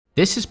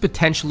This is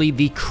potentially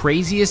the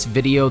craziest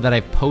video that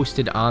I've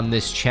posted on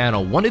this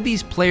channel. One of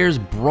these players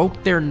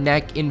broke their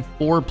neck in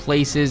 4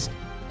 places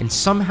and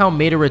somehow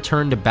made a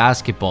return to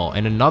basketball,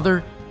 and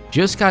another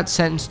just got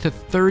sentenced to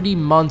 30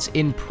 months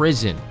in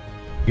prison.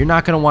 You're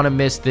not going to want to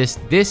miss this.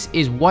 This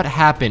is what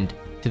happened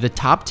to the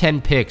top 10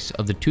 picks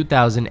of the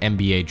 2000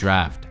 NBA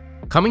draft.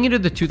 Coming into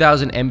the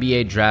 2000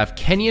 NBA draft,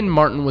 Kenyon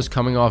Martin was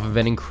coming off of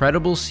an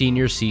incredible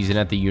senior season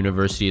at the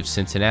University of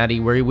Cincinnati,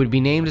 where he would be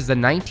named as the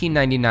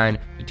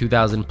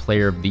 1999-2000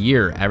 Player of the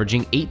Year,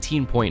 averaging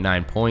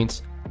 18.9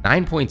 points,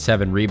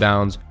 9.7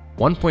 rebounds,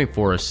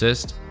 1.4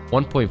 assists,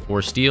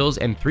 1.4 steals,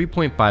 and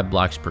 3.5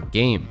 blocks per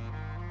game.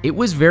 It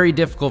was very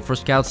difficult for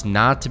scouts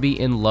not to be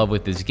in love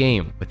with his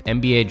game, with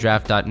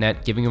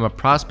NBADraft.net giving him a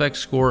prospect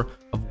score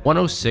of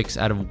 106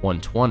 out of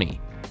 120.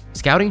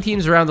 Scouting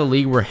teams around the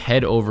league were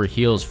head over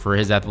heels for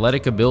his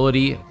athletic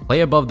ability, play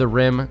above the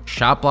rim,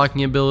 shot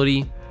blocking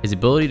ability, his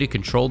ability to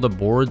control the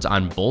boards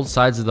on both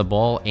sides of the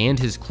ball, and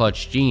his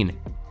clutch gene.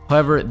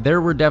 However,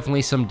 there were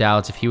definitely some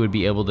doubts if he would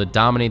be able to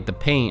dominate the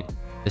paint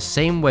the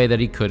same way that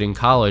he could in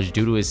college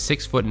due to his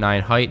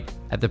 6'9" height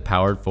at the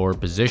power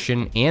forward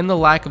position and the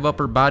lack of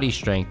upper body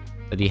strength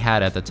that he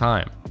had at the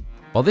time.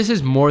 While this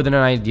is more than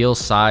an ideal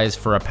size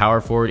for a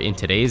power forward in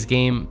today's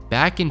game,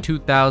 back in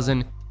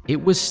 2000,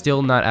 it was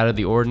still not out of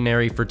the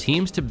ordinary for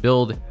teams to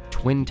build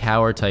twin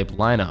tower type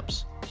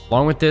lineups.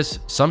 Along with this,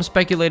 some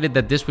speculated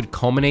that this would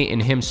culminate in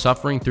him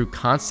suffering through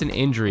constant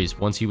injuries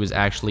once he was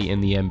actually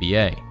in the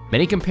NBA.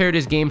 Many compared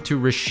his game to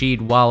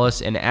Rasheed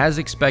Wallace, and as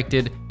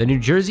expected, the New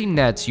Jersey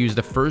Nets used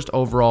the first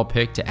overall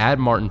pick to add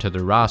Martin to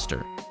their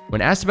roster.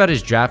 When asked about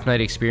his draft night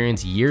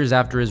experience years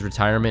after his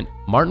retirement,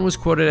 Martin was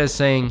quoted as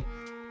saying,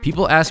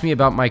 "People ask me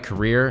about my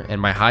career and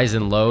my highs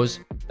and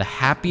lows. The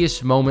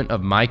happiest moment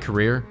of my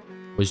career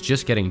was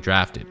just getting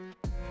drafted.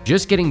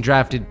 Just getting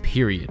drafted,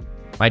 period.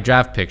 My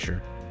draft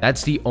picture.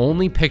 That's the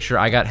only picture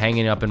I got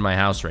hanging up in my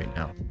house right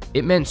now.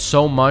 It meant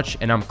so much,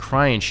 and I'm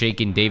crying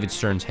shaking David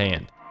Stern's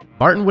hand."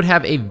 Martin would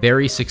have a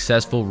very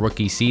successful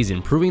rookie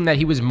season, proving that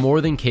he was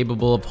more than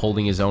capable of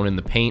holding his own in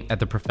the paint at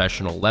the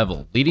professional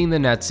level, leading the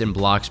Nets in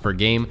blocks per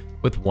game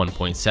with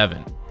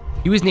 1.7.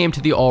 He was named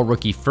to the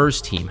All-Rookie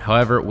First Team.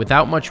 However,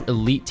 without much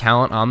elite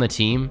talent on the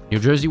team, New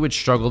Jersey would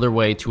struggle their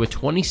way to a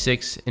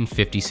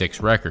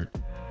 26-56 record.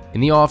 In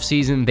the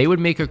offseason, they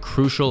would make a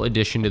crucial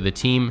addition to the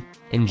team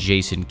in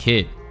Jason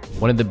Kidd,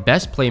 one of the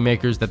best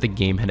playmakers that the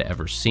game had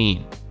ever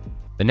seen.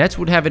 The Nets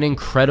would have an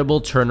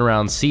incredible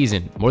turnaround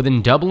season, more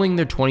than doubling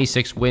their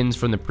 26 wins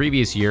from the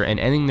previous year and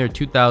ending their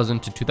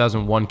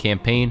 2000-2001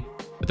 campaign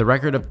with a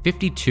record of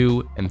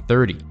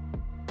 52-30.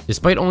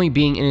 Despite only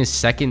being in his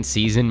second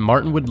season,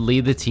 Martin would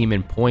lead the team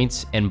in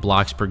points and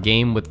blocks per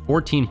game with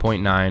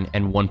 14.9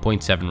 and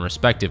 1.7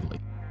 respectively.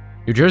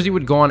 New Jersey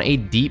would go on a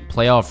deep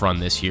playoff run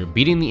this year,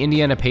 beating the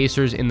Indiana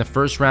Pacers in the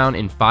first round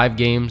in 5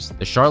 games,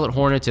 the Charlotte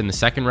Hornets in the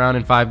second round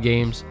in 5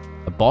 games,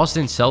 the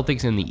Boston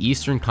Celtics in the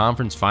Eastern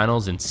Conference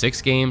Finals in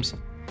 6 games,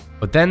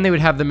 but then they would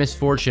have the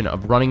misfortune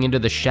of running into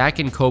the Shaq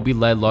and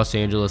Kobe-led Los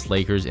Angeles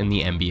Lakers in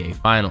the NBA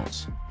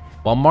Finals.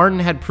 While Martin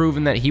had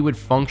proven that he would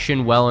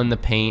function well in the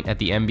paint at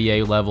the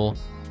NBA level,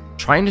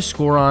 trying to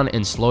score on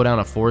and slow down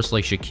a force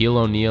like Shaquille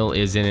O'Neal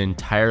is an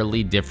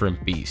entirely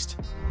different beast.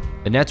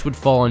 The Nets would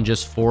fall in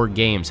just 4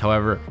 games,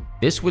 however,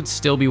 this would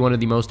still be one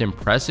of the most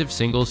impressive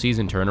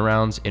single-season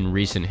turnarounds in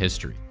recent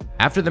history.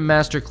 After the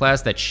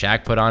masterclass that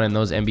Shaq put on in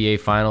those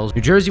NBA Finals,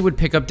 New Jersey would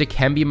pick up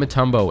Dikembe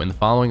Mutombo in the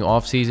following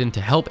offseason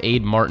to help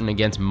aid Martin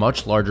against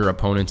much larger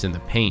opponents in the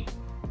paint.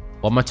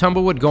 While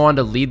Mutombo would go on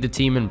to lead the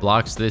team in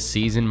blocks this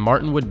season,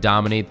 Martin would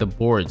dominate the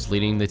boards,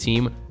 leading the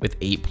team with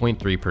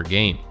 8.3 per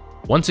game.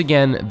 Once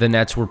again, the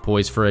Nets were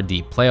poised for a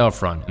deep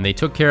playoff run, and they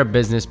took care of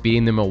business,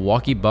 beating the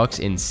Milwaukee Bucks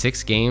in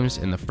 6 games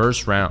in the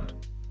first round.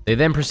 They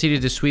then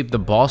proceeded to sweep the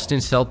Boston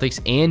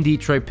Celtics and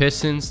Detroit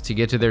Pistons to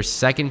get to their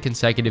second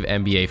consecutive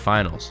NBA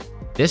Finals.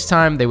 This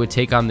time, they would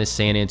take on the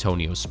San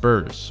Antonio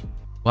Spurs.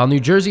 While New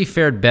Jersey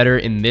fared better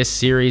in this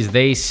series,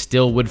 they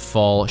still would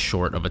fall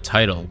short of a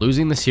title,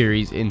 losing the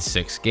series in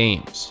 6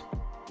 games.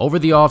 Over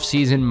the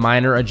offseason,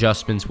 minor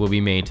adjustments will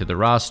be made to the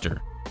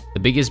roster, the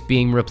biggest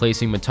being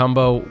replacing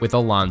Mutombo with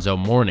Alonzo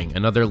Mourning,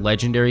 another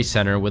legendary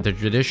center with a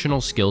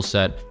traditional skill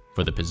set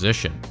for the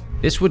position.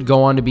 This would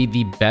go on to be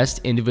the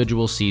best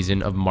individual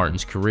season of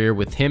Martin's career,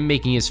 with him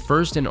making his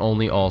first and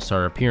only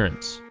All-Star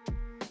appearance.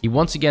 He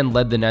once again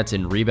led the Nets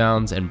in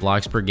rebounds and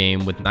blocks per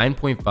game with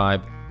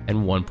 9.5 and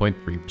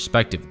 1.3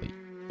 respectively.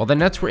 While the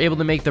Nets were able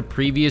to make the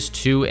previous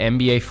 2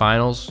 NBA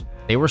Finals,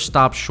 they were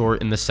stopped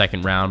short in the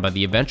second round by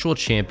the eventual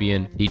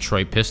champion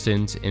Detroit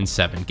Pistons in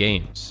 7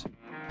 games.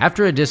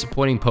 After a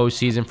disappointing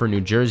postseason for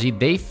New Jersey,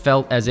 they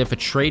felt as if a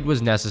trade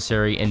was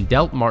necessary and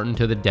dealt Martin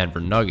to the Denver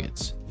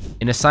Nuggets.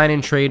 In a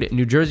sign-in trade,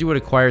 New Jersey would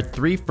acquire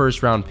 3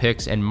 first-round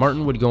picks, and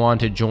Martin would go on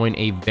to join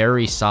a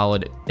very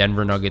solid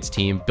Denver Nuggets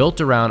team built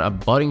around a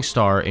budding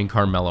star in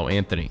Carmelo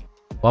Anthony.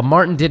 While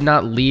Martin did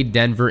not lead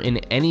Denver in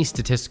any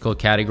statistical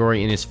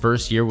category in his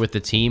first year with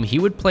the team, he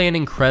would play an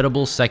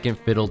incredible second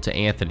fiddle to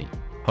Anthony.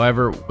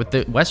 However, with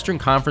the Western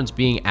Conference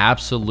being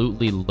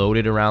absolutely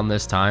loaded around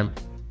this time,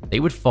 they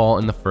would fall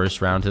in the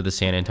first round to the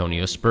San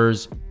Antonio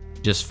Spurs,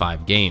 just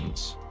 5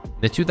 games.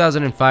 In the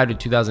 2005 to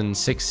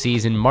 2006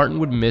 season, Martin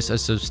would miss a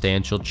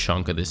substantial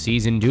chunk of the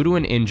season due to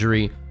an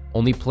injury,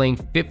 only playing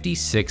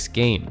 56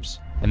 games.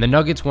 And the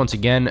Nuggets once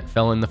again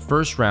fell in the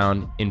first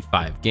round in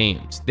 5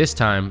 games, this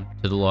time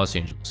to the Los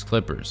Angeles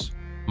Clippers.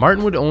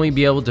 Martin would only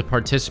be able to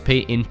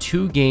participate in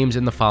 2 games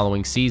in the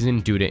following season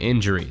due to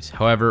injuries.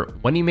 However,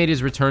 when he made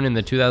his return in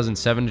the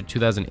 2007 to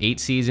 2008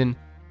 season,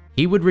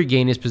 he would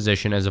regain his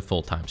position as a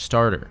full-time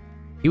starter.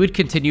 He would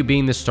continue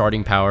being the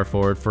starting power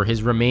forward for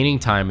his remaining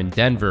time in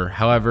Denver.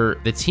 However,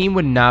 the team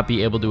would not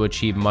be able to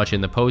achieve much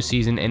in the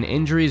postseason, and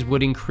injuries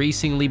would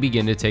increasingly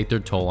begin to take their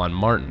toll on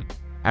Martin.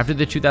 After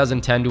the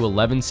 2010 to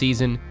 11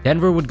 season,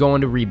 Denver would go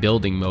into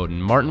rebuilding mode,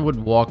 and Martin would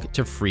walk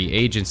to free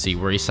agency,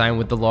 where he signed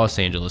with the Los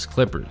Angeles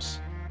Clippers.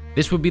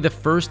 This would be the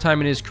first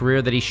time in his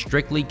career that he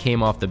strictly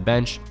came off the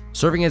bench,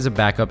 serving as a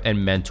backup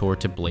and mentor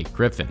to Blake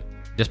Griffin.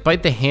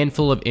 Despite the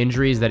handful of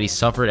injuries that he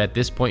suffered at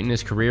this point in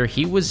his career,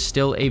 he was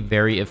still a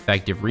very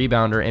effective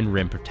rebounder and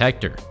rim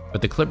protector,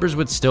 but the Clippers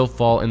would still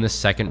fall in the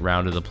second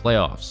round of the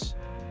playoffs.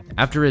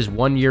 After his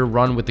 1-year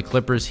run with the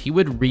Clippers, he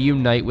would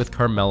reunite with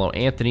Carmelo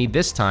Anthony,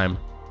 this time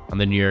on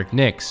the New York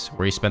Knicks,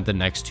 where he spent the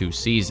next 2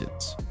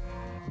 seasons.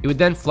 He would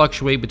then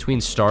fluctuate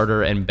between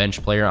starter and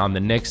bench player on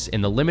the Knicks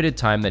in the limited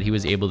time that he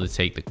was able to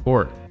take the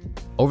court.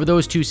 Over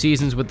those 2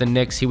 seasons with the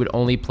Knicks, he would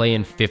only play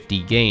in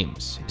 50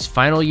 games. His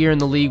final year in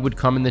the league would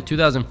come in the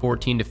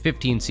 2014 to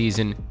 15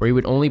 season, where he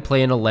would only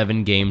play in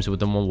 11 games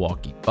with the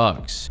Milwaukee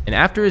Bucks. And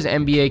after his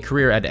NBA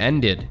career had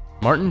ended,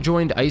 Martin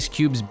joined Ice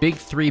Cube's Big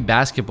 3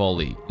 basketball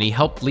league, and he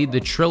helped lead the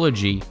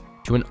trilogy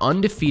to an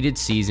undefeated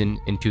season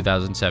in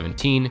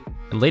 2017,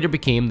 and later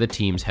became the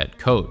team's head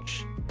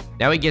coach.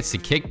 Now he gets to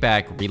kick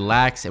back,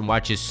 relax, and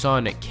watch his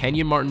son,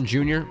 Kenyon Martin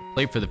Jr.,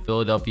 play for the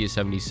Philadelphia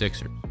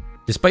 76ers.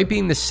 Despite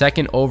being the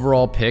 2nd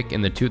overall pick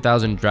in the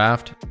 2000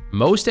 draft,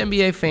 most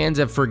NBA fans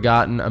have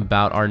forgotten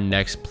about our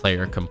next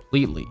player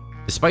completely.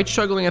 Despite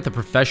struggling at the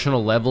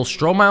professional level,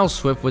 Stromile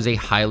Swift was a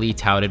highly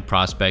touted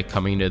prospect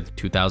coming into the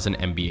 2000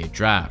 NBA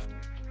draft.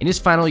 In his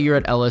final year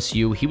at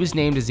LSU, he was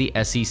named as the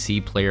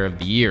SEC Player of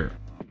the Year.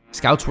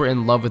 Scouts were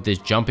in love with his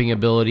jumping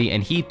ability,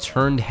 and he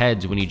turned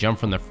heads when he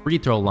jumped from the free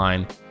throw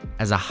line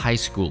as a high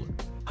schooler.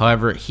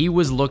 However, he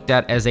was looked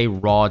at as a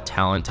raw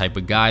talent type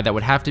of guy that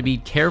would have to be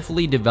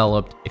carefully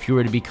developed if he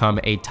were to become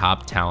a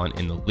top talent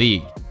in the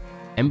league.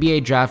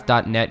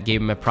 NBADraft.net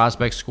gave him a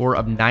prospect score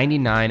of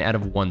 99 out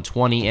of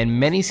 120, and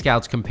many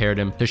scouts compared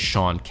him to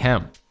Shawn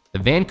Kemp. The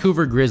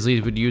Vancouver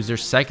Grizzlies would use their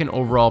 2nd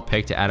overall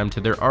pick to add him to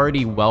their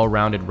already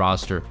well-rounded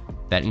roster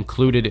that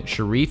included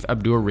Sharif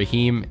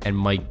Abdur-Rahim and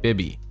Mike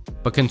Bibby.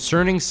 But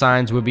concerning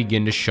signs would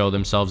begin to show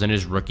themselves in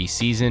his rookie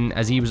season,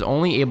 as he was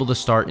only able to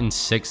start in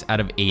 6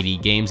 out of 80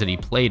 games that he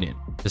played in.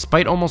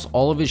 Despite almost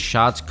all of his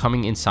shots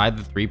coming inside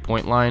the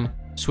 3-point line,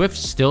 Swift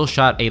still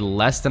shot a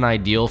less than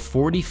ideal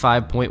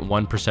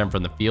 45.1%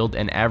 from the field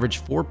and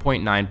averaged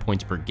 4.9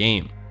 points per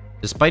game.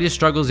 Despite his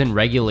struggles in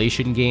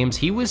regulation games,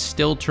 he was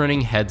still turning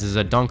heads as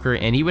a dunker,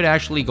 and he would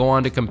actually go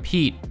on to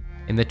compete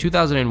in the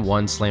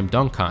 2001 Slam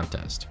Dunk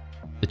Contest.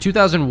 The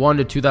 2001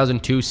 to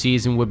 2002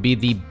 season would be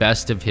the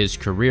best of his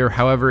career.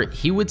 However,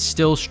 he would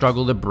still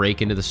struggle to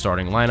break into the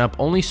starting lineup,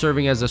 only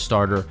serving as a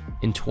starter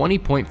in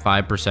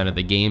 20.5% of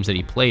the games that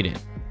he played in.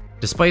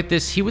 Despite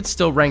this, he would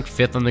still rank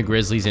 5th on the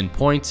Grizzlies in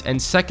points and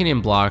 2nd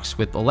in blocks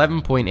with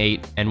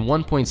 11.8 and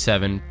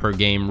 1.7 per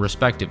game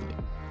respectively.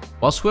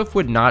 While Swift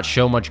would not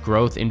show much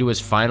growth into his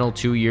final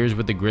 2 years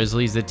with the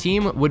Grizzlies, the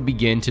team would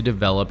begin to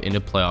develop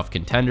into playoff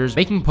contenders,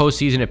 making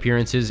postseason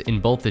appearances in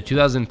both the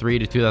 2003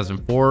 to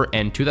 2004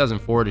 and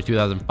 2004 to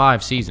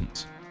 2005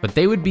 seasons. But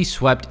they would be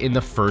swept in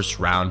the first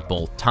round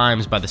both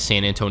times by the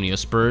San Antonio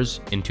Spurs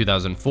in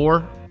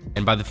 2004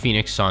 and by the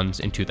Phoenix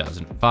Suns in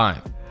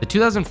 2005. The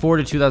 2004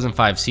 to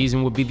 2005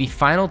 season would be the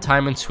final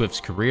time in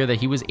Swift's career that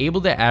he was able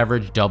to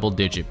average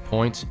double-digit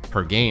points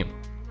per game.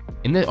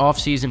 In the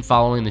offseason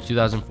following the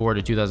 2004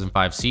 to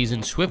 2005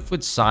 season, Swift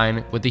would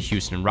sign with the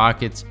Houston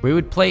Rockets, where he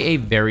would play a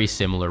very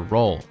similar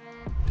role.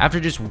 After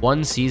just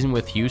 1 season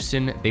with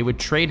Houston, they would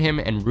trade him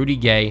and Rudy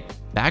Gay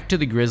back to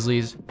the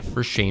Grizzlies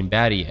for Shane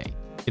Battier.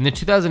 In the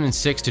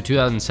 2006 to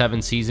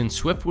 2007 season,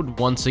 Swift would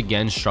once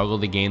again struggle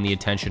to gain the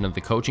attention of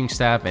the coaching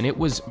staff, and it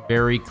was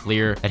very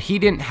clear that he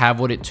didn't have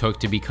what it took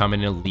to become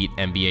an elite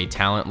NBA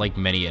talent like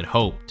many had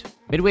hoped.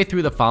 Midway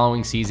through the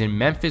following season,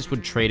 Memphis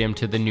would trade him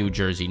to the New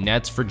Jersey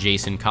Nets for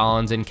Jason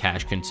Collins and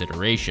cash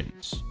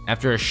considerations.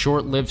 After a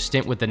short-lived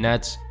stint with the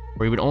Nets,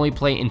 where he would only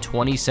play in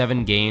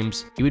 27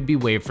 games, he would be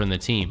waived from the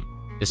team.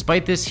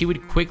 Despite this, he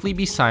would quickly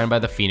be signed by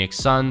the Phoenix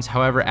Suns.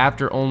 However,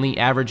 after only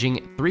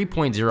averaging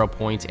 3.0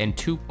 points and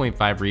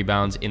 2.5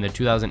 rebounds in the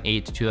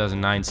 2008 to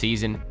 2009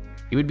 season,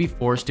 he would be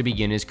forced to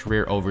begin his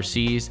career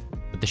overseas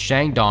with the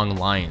Shandong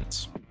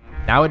Lions.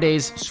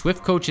 Nowadays,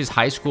 Swift coaches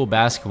high school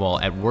basketball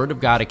at Word of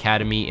God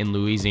Academy in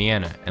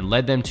Louisiana and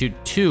led them to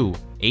 2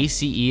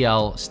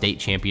 ACEL state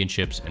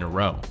championships in a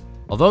row.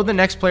 Although the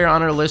next player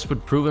on our list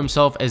would prove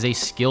himself as a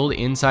skilled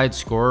inside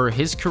scorer,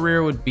 his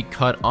career would be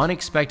cut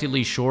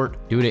unexpectedly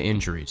short due to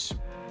injuries.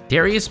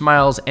 Darius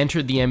Miles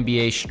entered the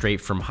NBA straight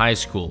from high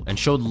school and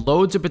showed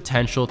loads of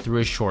potential through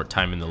his short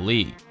time in the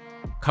league.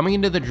 Coming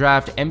into the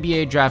draft,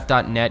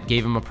 NBADraft.net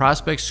gave him a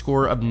prospect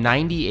score of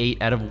 98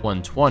 out of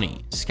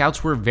 120.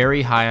 Scouts were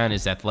very high on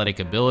his athletic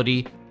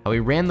ability, how he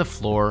ran the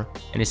floor,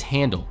 and his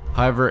handle.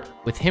 However,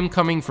 with him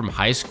coming from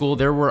high school,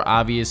 there were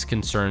obvious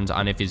concerns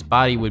on if his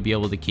body would be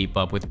able to keep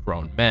up with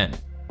grown men.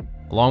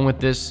 Along with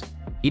this,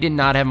 he did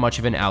not have much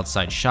of an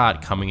outside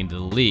shot coming into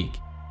the league,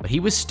 but he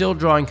was still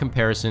drawing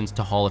comparisons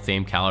to Hall of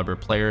Fame caliber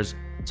players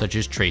such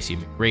as Tracy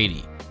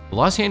McGrady. The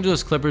Los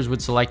Angeles Clippers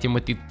would select him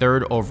with the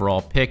 3rd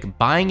overall pick,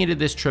 buying into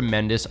this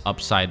tremendous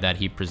upside that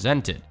he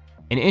presented.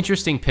 An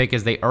interesting pick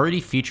as they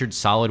already featured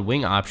solid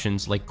wing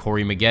options like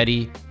Corey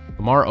Maggette,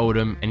 Lamar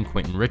Odom, and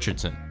Quentin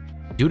Richardson.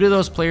 Due to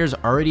those players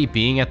already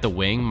being at the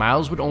wing,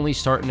 Miles would only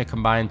start in a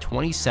combined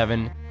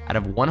 27 out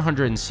of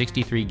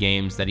 163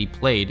 games that he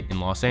played in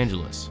Los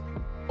Angeles.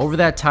 Over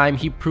that time,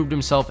 he proved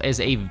himself as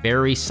a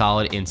very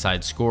solid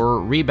inside scorer,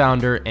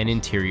 rebounder, and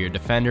interior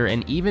defender,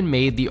 and even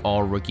made the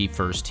all-rookie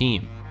first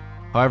team.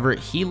 However,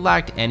 he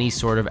lacked any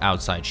sort of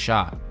outside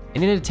shot.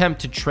 In an attempt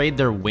to trade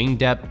their wing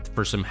depth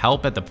for some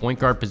help at the point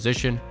guard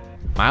position,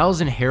 Miles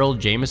and Harold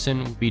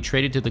Jamison would be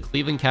traded to the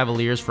Cleveland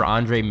Cavaliers for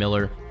Andre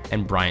Miller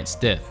and Bryant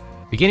Stith.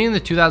 Beginning the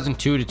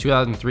 2002 to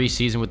 2003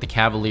 season with the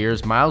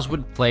Cavaliers, Miles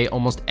would play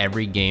almost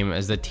every game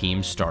as the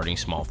team's starting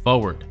small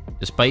forward.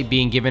 Despite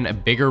being given a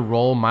bigger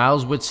role,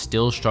 Miles would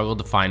still struggle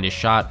to find his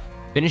shot,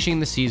 finishing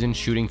the season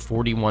shooting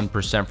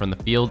 41% from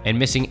the field and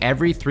missing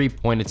every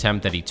three-point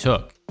attempt that he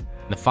took.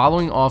 In the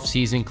following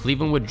offseason,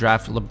 Cleveland would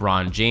draft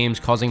LeBron James,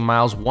 causing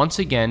Miles once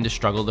again to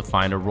struggle to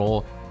find a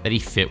role that he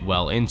fit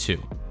well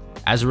into.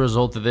 As a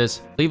result of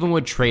this, Cleveland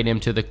would trade him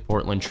to the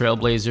Portland Trail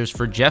Blazers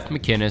for Jeff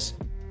McInnis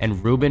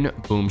and Ruben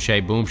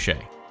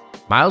Boomshay.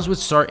 Miles would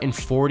start in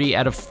 40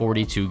 out of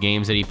 42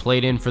 games that he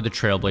played in for the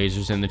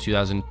Trailblazers in the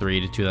 2003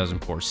 to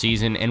 2004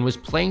 season and was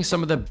playing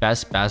some of the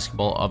best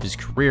basketball of his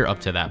career up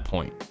to that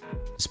point.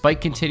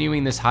 Despite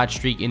continuing this hot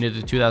streak into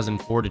the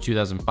 2004 to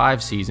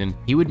 2005 season,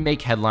 he would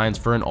make headlines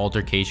for an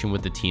altercation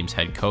with the team's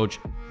head coach,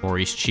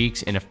 Maurice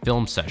Cheeks, in a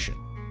film session.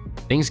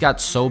 Things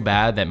got so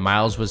bad that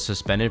Miles was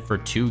suspended for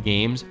 2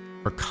 games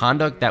for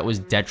conduct that was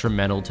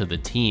detrimental to the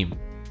team,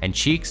 and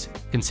Cheeks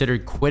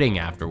considered quitting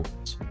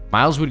afterwards.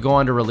 Miles would go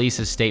on to release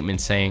a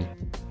statement saying,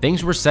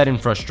 "Things were said in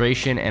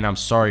frustration and I'm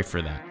sorry for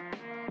that.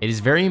 It is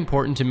very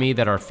important to me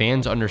that our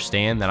fans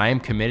understand that I am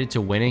committed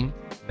to winning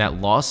and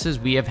that losses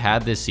we have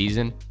had this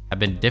season have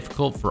been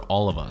difficult for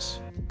all of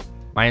us.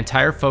 My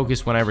entire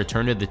focus when I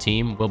return to the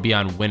team will be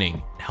on winning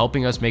and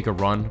helping us make a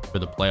run for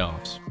the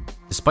playoffs."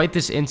 Despite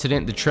this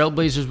incident, the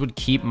Trailblazers would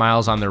keep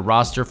Miles on their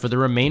roster for the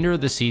remainder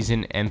of the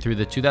season and through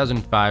the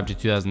 2005 to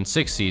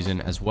 2006 season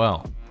as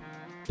well.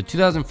 The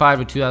 2005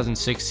 to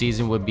 2006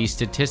 season would be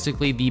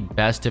statistically the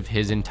best of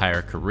his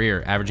entire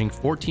career, averaging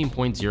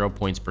 14.0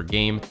 points per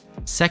game,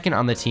 second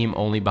on the team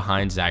only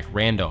behind Zach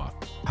Randolph.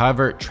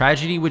 However,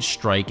 tragedy would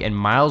strike and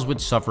Miles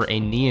would suffer a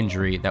knee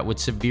injury that would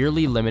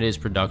severely limit his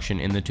production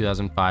in the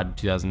 2005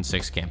 to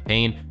 2006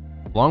 campaign,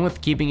 along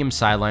with keeping him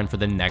sidelined for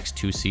the next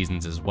 2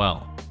 seasons as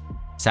well.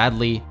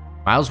 Sadly,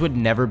 Miles would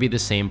never be the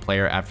same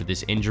player after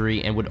this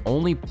injury and would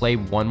only play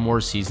 1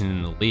 more season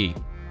in the league.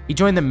 He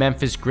joined the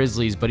Memphis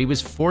Grizzlies, but he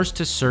was forced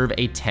to serve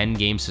a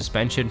 10-game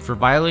suspension for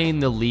violating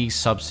the league's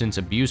substance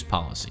abuse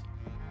policy.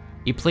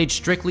 He played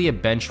strictly a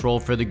bench role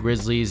for the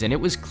Grizzlies, and it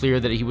was clear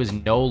that he was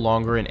no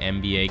longer an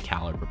NBA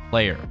caliber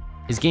player.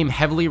 His game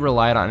heavily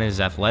relied on his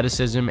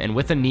athleticism, and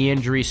with a knee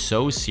injury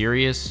so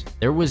serious,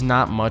 there was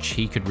not much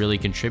he could really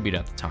contribute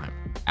at the time.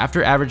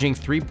 After averaging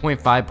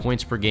 3.5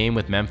 points per game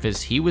with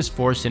Memphis, he was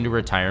forced into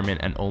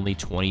retirement at only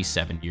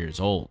 27 years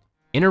old.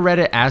 In a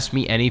Reddit Ask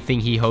Me Anything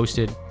he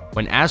hosted,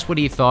 when asked what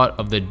he thought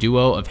of the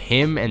duo of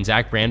him and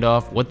Zach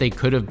Randolph, what they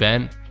could have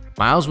been,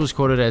 Miles was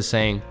quoted as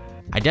saying,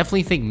 "I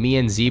definitely think me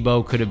and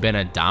Zebo could have been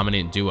a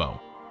dominant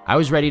duo. I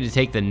was ready to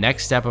take the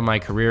next step of my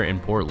career in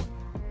Portland.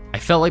 I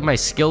felt like my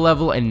skill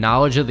level and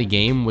knowledge of the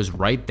game was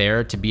right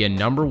there to be a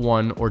number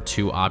 1 or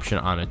 2 option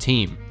on a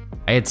team.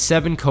 I had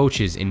 7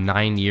 coaches in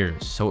 9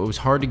 years, so it was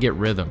hard to get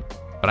rhythm,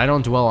 but I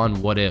don't dwell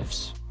on what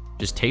ifs.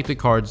 Just take the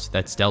cards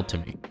that's dealt to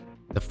me."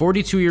 The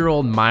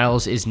 42-year-old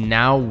Miles is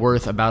now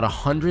worth about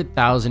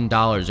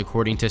 $100,000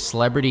 according to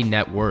Celebrity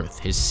Net Worth.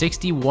 His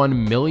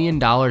 $61 million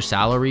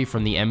salary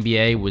from the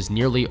NBA was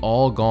nearly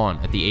all gone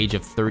at the age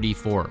of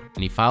 34,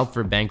 and he filed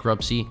for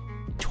bankruptcy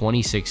in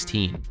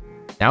 2016.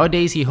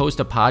 Nowadays, he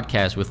hosts a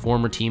podcast with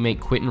former teammate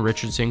Quentin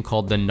Richardson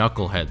called The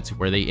Knuckleheads,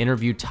 where they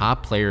interview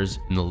top players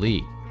in the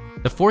league.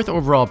 The 4th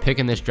overall pick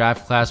in this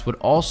draft class would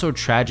also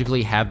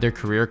tragically have their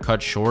career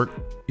cut short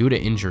due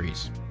to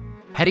injuries.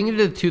 Heading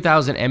into the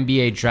 2000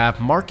 NBA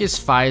draft,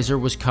 Marcus Fizer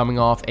was coming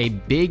off a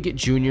big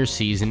junior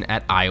season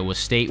at Iowa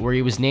State, where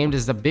he was named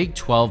as the Big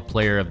 12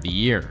 Player of the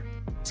Year.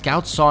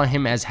 Scouts saw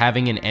him as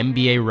having an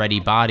NBA-ready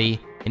body,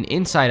 an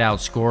inside-out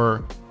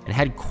scorer, and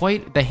had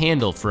quite the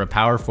handle for a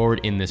power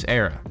forward in this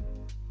era.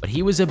 But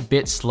he was a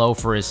bit slow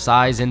for his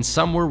size, and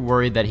some were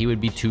worried that he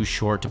would be too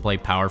short to play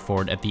power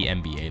forward at the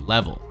NBA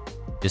level.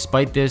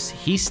 Despite this,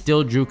 he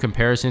still drew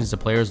comparisons to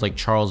players like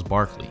Charles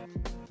Barkley.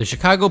 The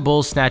Chicago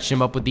Bulls snatched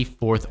him up with the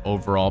 4th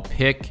overall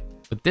pick,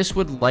 but this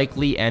would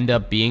likely end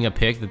up being a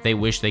pick that they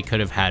wish they could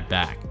have had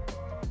back.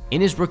 In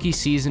his rookie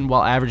season,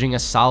 while averaging a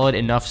solid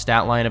enough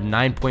stat line of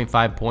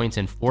 9.5 points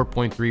and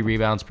 4.3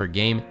 rebounds per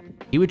game,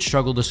 he would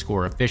struggle to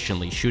score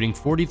efficiently, shooting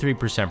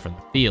 43% from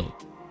the field.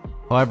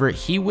 However,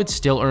 he would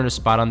still earn a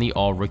spot on the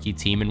all-rookie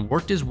team and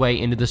worked his way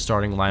into the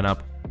starting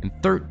lineup in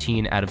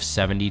 13 out of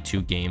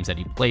 72 games that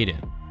he played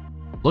in.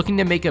 Looking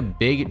to make a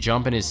big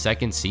jump in his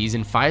second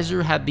season,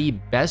 Fiserv had the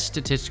best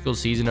statistical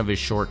season of his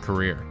short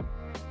career.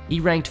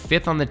 He ranked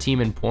 5th on the team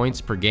in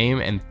points per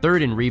game and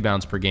 3rd in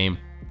rebounds per game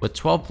with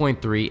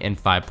 12.3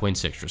 and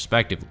 5.6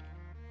 respectively.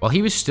 While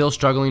he was still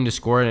struggling to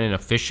score at an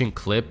efficient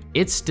clip,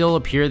 it still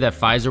appeared that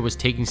Fiserv was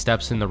taking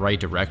steps in the right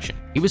direction.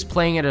 He was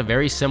playing at a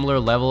very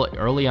similar level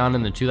early on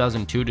in the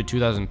 2002 to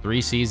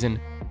 2003 season,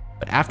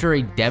 but after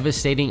a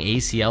devastating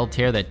ACL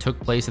tear that took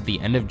place at the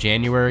end of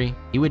January,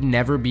 he would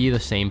never be the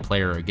same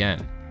player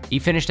again. He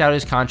finished out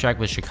his contract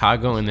with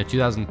Chicago in the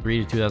 2003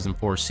 to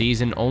 2004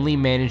 season, only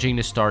managing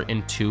to start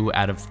in 2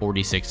 out of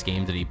 46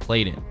 games that he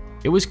played in.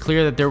 It was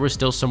clear that there was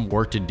still some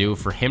work to do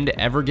for him to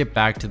ever get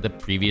back to the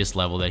previous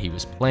level that he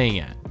was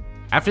playing at.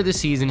 After the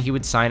season, he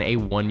would sign a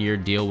 1-year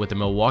deal with the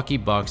Milwaukee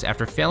Bucks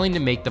after failing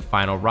to make the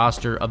final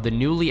roster of the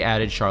newly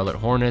added Charlotte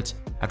Hornets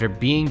after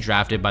being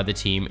drafted by the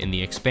team in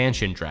the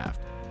expansion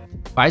draft.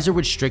 Fiserv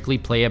would strictly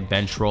play a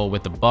bench role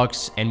with the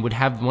Bucks and would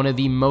have one of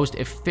the most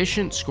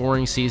efficient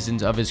scoring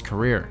seasons of his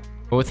career.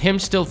 But with him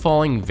still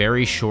falling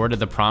very short of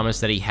the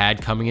promise that he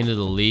had coming into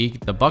the league,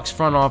 the Bucks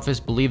front office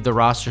believed the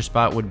roster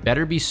spot would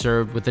better be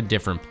served with a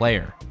different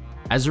player.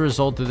 As a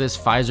result of this,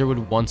 Fiserv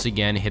would once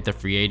again hit the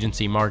free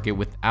agency market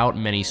without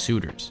many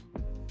suitors.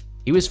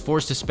 He was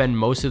forced to spend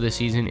most of the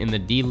season in the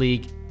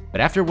D-League,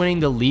 but after winning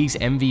the league's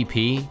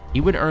MVP,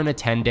 he would earn a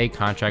 10-day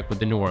contract with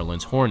the New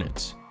Orleans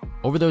Hornets.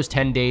 Over those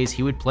 10 days,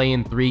 he would play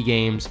in 3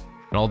 games,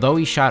 and although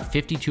he shot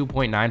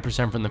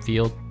 52.9% from the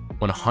field,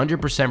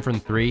 100% from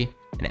 3,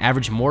 and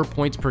averaged more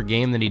points per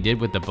game than he did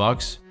with the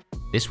Bucks,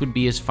 this would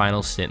be his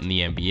final stint in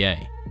the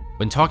NBA.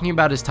 When talking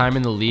about his time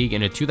in the league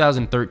in a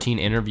 2013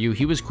 interview,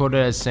 he was quoted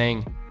as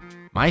saying,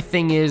 "My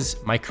thing is,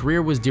 my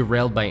career was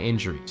derailed by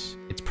injuries.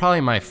 It's probably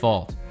my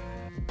fault,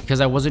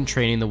 because I wasn't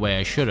training the way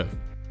I should have.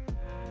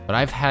 But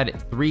I've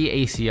had 3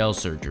 ACL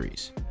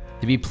surgeries.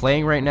 To be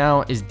playing right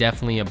now is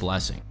definitely a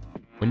blessing.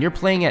 When you're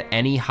playing at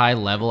any high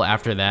level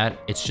after that,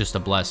 it's just a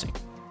blessing."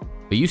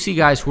 But you see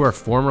guys who are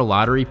former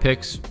lottery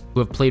picks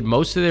who have played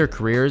most of their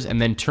careers and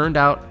then turned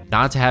out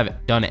not to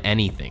have done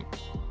anything.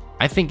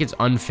 I think it's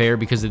unfair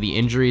because of the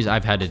injuries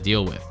I've had to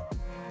deal with.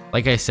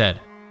 Like I said,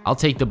 I'll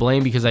take the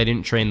blame because I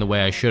didn't train the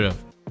way I should have,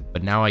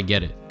 but now I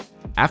get it.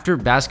 After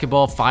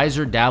basketball,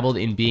 Fiserv dabbled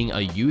in being a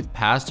youth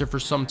pastor for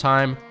some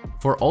time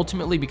before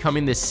ultimately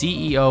becoming the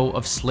CEO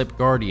of Slip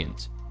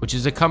Guardians, which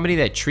is a company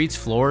that treats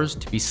floors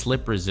to be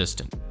slip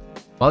resistant.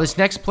 While this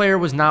next player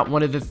was not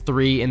one of the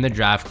 3 in the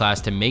draft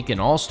class to make an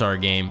all-star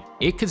game,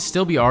 it could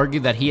still be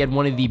argued that he had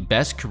one of the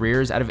best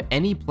careers out of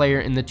any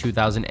player in the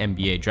 2000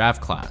 NBA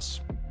draft class.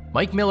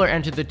 Mike Miller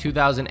entered the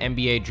 2000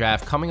 NBA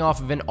draft coming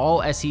off of an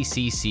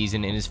all-SEC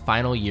season in his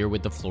final year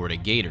with the Florida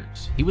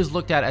Gators. He was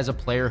looked at as a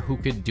player who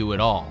could do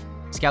it all.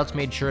 Scouts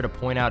made sure to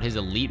point out his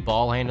elite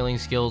ball handling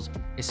skills,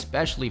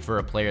 especially for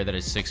a player that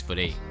is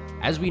 6'8".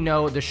 As we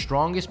know, the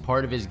strongest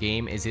part of his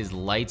game is his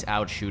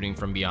lights-out shooting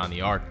from beyond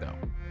the arc though.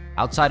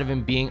 Outside of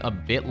him being a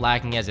bit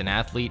lacking as an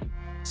athlete,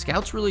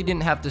 scouts really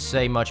didn't have to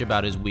say much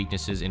about his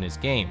weaknesses in his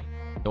game.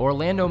 The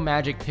Orlando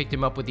Magic picked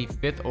him up with the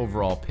 5th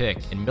overall pick,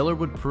 and Miller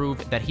would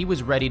prove that he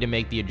was ready to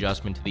make the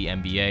adjustment to the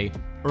NBA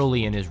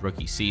early in his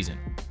rookie season.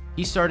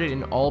 He started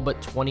in all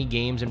but 20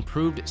 games and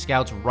proved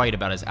scouts right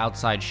about his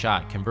outside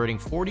shot, converting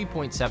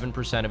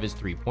 40.7% of his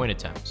 3-point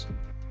attempts.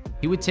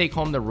 He would take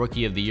home the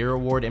Rookie of the Year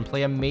award and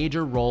play a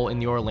major role in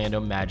the Orlando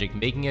Magic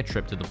making a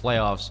trip to the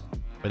playoffs,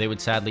 where they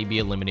would sadly be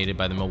eliminated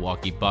by the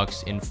Milwaukee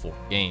Bucks in 4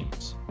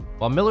 games.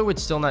 While Miller would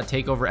still not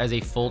take over as a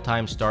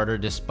full-time starter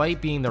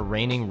despite being the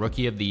reigning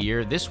Rookie of the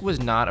Year, this was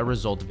not a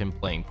result of him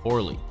playing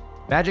poorly.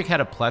 Magic had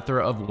a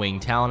plethora of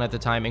wing talent at the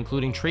time,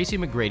 including Tracy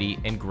McGrady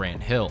and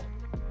Grant Hill.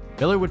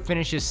 Miller would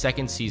finish his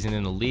 2nd season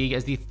in the league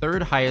as the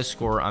 3rd highest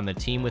scorer on the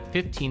team with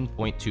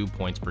 15.2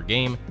 points per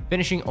game,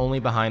 finishing only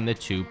behind the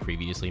 2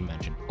 previously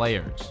mentioned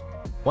players.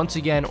 Once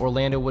again,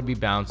 Orlando would be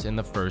bounced in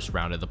the first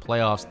round of the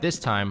playoffs, this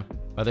time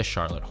by the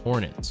Charlotte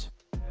Hornets.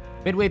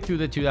 Midway through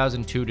the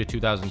 2002 to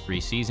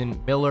 2003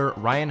 season, Miller,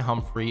 Ryan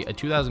Humphrey, a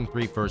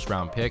 2003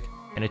 first-round pick,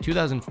 and a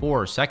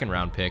 2004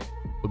 second-round pick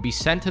would be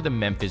sent to the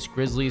Memphis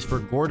Grizzlies for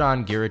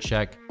Gordon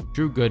Giricek,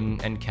 Drew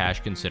Gooden, and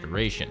cash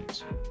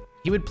considerations.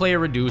 He would play a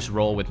reduced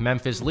role with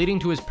Memphis, leading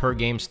to his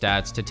per-game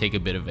stats to take a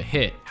bit of a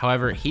hit.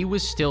 However, he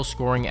was still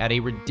scoring at a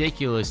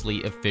ridiculously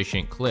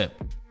efficient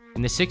clip.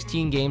 In the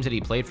 16 games that he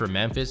played for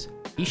Memphis,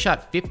 he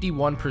shot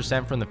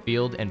 51% from the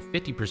field and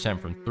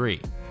 50% from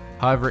 3.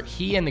 However,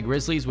 he and the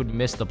Grizzlies would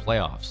miss the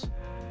playoffs.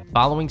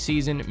 Following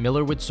season,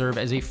 Miller would serve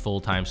as a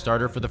full-time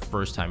starter for the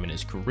first time in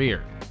his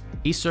career.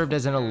 He served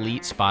as an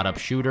elite spot-up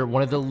shooter,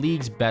 one of the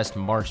league's best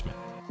marksmen.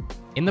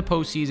 In the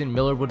postseason,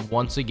 Miller would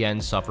once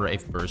again suffer a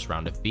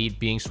first-round defeat,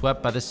 being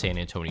swept by the San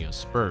Antonio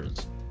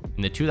Spurs.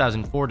 In the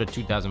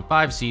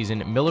 2004-2005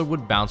 season, Miller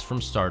would bounce from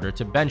starter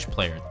to bench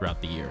player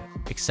throughout the year,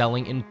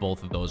 excelling in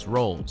both of those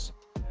roles.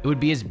 It would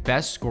be his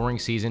best scoring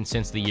season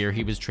since the year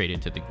he was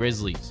traded to the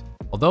Grizzlies.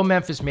 Although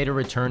Memphis made a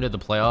return to the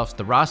playoffs,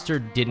 the roster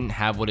didn't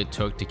have what it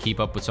took to keep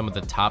up with some of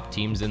the top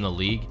teams in the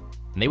league,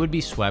 and they would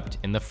be swept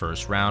in the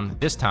first round,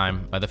 this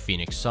time by the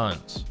Phoenix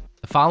Suns.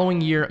 The following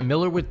year,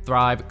 Miller would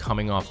thrive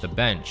coming off the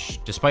bench.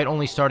 Despite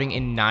only starting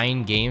in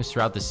 9 games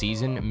throughout the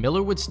season,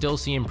 Miller would still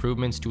see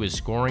improvements to his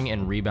scoring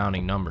and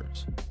rebounding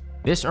numbers.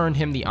 This earned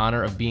him the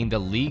honor of being the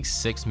league's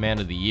 6th man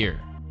of the year.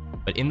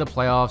 But in the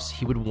playoffs,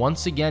 he would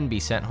once again be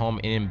sent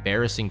home in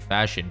embarrassing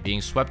fashion, being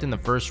swept in the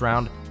first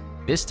round,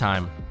 this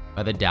time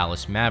by the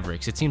Dallas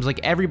Mavericks. It seems like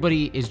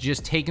everybody is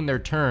just taking their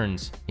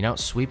turns,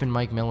 sweeping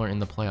Mike Miller in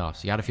the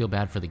playoffs. You gotta feel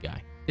bad for the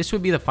guy. This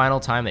would be the final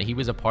time that he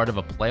was a part of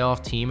a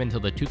playoff team until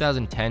the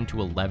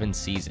 2010-11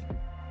 season.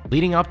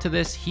 Leading up to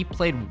this, he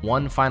played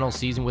one final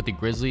season with the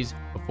Grizzlies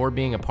before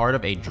being a part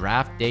of a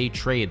draft day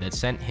trade that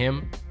sent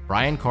him,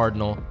 Brian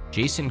Cardinal,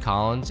 Jason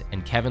Collins,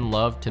 and Kevin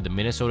Love to the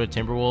Minnesota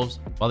Timberwolves,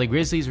 while the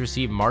Grizzlies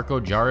received Marco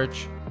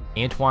Jaric,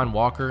 Antoine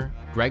Walker,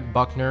 Greg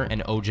Buckner,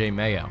 and OJ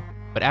Mayo.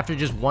 But after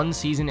just one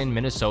season in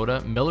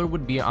Minnesota, Miller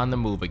would be on the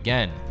move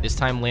again, this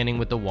time landing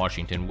with the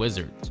Washington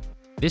Wizards.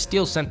 This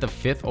deal sent the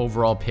 5th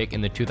overall pick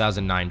in the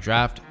 2009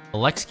 draft,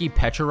 Alexei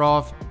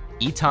Petrov,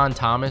 Etan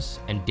Thomas,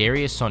 and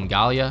Darius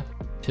Songalia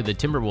to the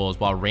Timberwolves,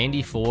 while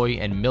Randy Foye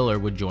and Miller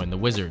would join the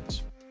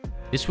Wizards.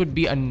 This would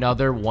be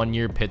another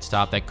one-year pit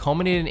stop that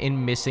culminated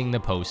in missing the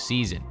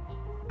postseason.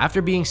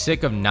 After being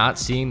sick of not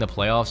seeing the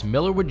playoffs,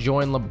 Miller would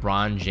join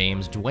LeBron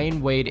James,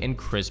 Dwayne Wade, and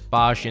Chris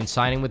Bosh in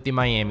signing with the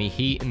Miami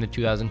Heat in the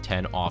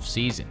 2010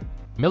 offseason.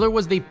 Miller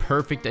was the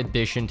perfect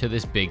addition to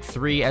this big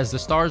three, as the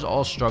Stars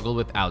all struggled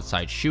with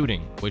outside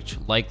shooting, which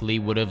likely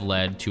would have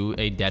led to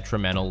a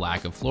detrimental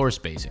lack of floor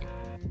spacing.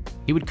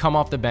 He would come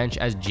off the bench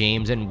as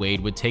James and Wade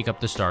would take up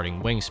the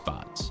starting wing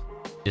spots.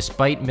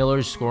 Despite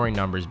Miller's scoring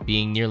numbers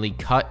being nearly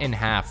cut in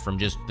half from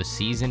just the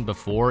season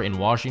before in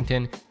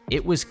Washington,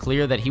 it was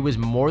clear that he was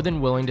more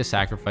than willing to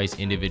sacrifice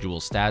individual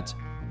stats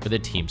for the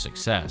team's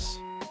success.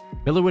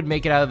 Miller would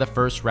make it out of the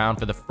first round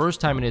for the first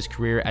time in his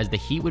career, as the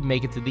Heat would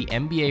make it to the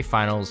NBA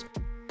Finals,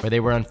 where they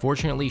were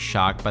unfortunately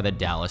shocked by the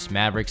Dallas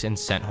Mavericks and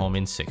sent home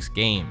in 6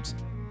 games.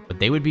 But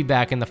they would be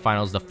back in the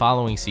finals the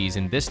following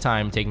season, this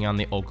time taking on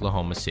the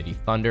Oklahoma City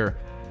Thunder,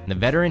 and the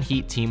veteran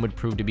Heat team would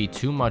prove to be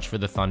too much for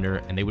the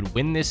Thunder, and they would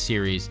win this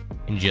series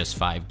in just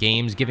 5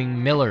 games,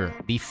 giving Miller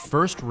the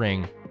first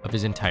ring of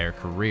his entire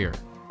career.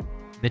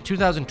 In the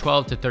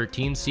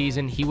 2012-13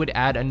 season, he would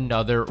add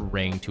another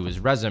ring to his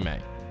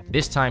resume,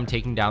 this time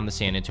taking down the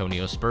San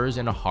Antonio Spurs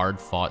in a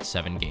hard-fought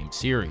 7-game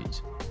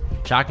series.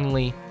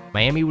 Shockingly,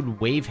 Miami would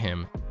waive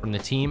him from the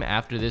team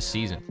after this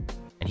season,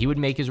 and he would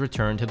make his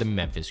return to the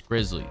Memphis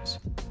Grizzlies.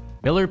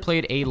 Miller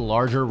played a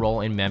larger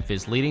role in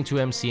Memphis, leading to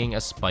him seeing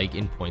a spike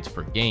in points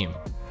per game.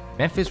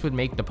 Memphis would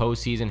make the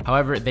postseason,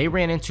 however, they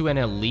ran into an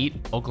elite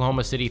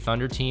Oklahoma City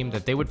Thunder team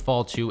that they would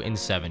fall to in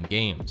 7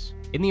 games.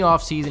 In the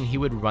offseason, he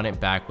would run it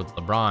back with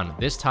LeBron,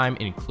 this time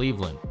in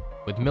Cleveland.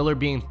 With Miller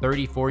being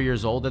 34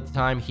 years old at the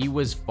time, he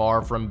was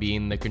far from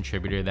being the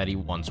contributor that he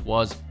once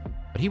was,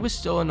 but he was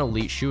still an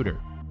elite shooter.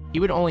 He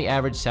would only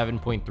average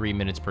 7.3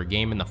 minutes per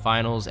game in the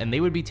finals, and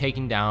they would be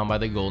taken down by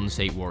the Golden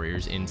State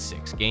Warriors in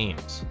 6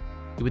 games.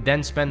 He would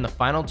then spend the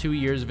final 2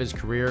 years of his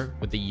career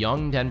with the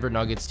young Denver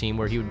Nuggets team,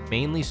 where he would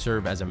mainly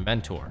serve as a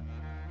mentor.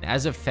 And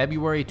as of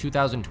February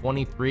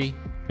 2023,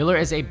 Miller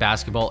is a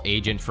basketball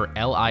agent for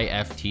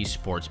LIFT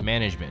Sports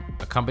Management,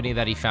 a company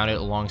that he founded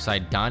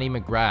alongside Donnie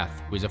McGrath,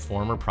 who is a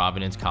former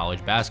Providence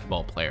College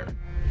basketball player.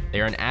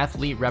 They are an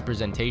athlete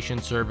representation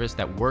service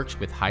that works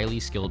with highly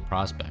skilled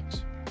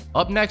prospects.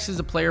 Up next is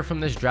a player from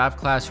this draft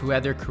class who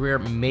had their career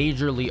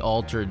majorly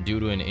altered due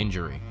to an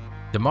injury.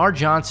 DeMar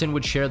Johnson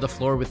would share the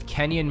floor with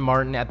Kenyon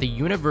Martin at the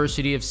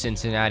University of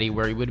Cincinnati,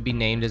 where he would be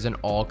named as an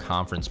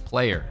all-conference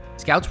player.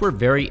 Scouts were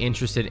very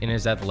interested in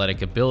his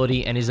athletic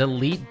ability and his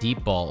elite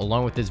deep ball,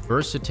 along with his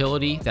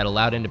versatility that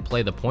allowed him to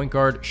play the point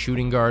guard,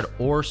 shooting guard,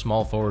 or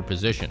small forward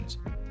positions.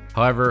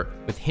 However,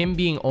 with him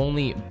being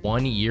only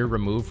 1 year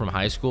removed from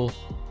high school,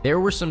 there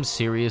were some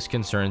serious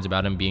concerns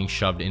about him being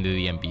shoved into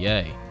the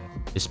NBA.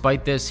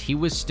 Despite this, he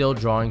was still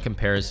drawing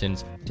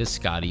comparisons to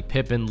Scottie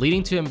Pippen,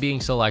 leading to him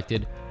being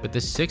selected with the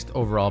 6th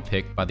overall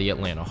pick by the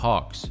Atlanta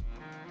Hawks.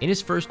 In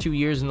his first 2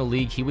 years in the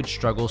league, he would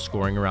struggle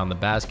scoring around the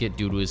basket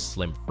due to his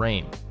slim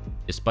frame.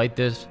 Despite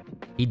this,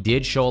 he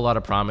did show a lot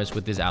of promise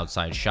with his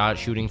outside shot,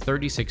 shooting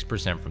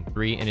 36% from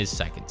 3 in his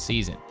 2nd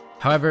season.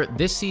 However,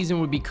 this season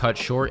would be cut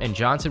short, and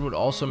Johnson would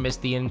also miss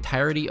the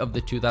entirety of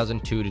the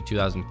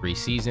 2002-2003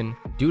 season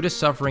due to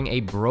suffering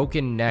a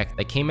broken neck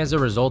that came as a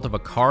result of a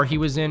car he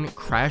was in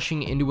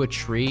crashing into a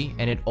tree,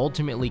 and it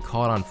ultimately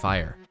caught on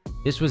fire.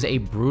 This was a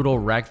brutal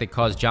wreck that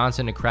caused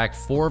Johnson to crack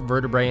 4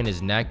 vertebrae in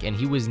his neck, and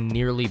he was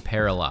nearly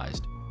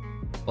paralyzed.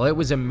 While it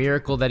was a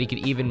miracle that he could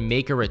even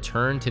make a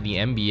return to the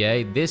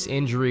NBA, this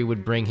injury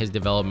would bring his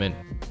development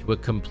to a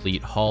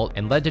complete halt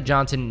and led to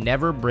Johnson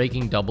never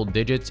breaking double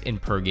digits in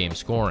per-game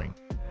scoring.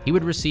 He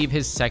would receive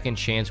his second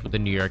chance with the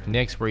New York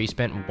Knicks, where he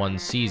spent one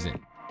season,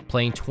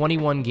 playing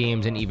 21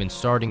 games and even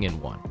starting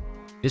in one.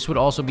 This would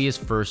also be his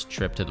first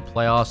trip to the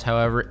playoffs.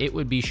 However, it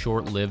would be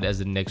short-lived as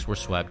the Knicks were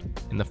swept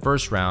in the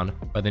first round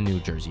by the New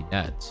Jersey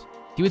Nets.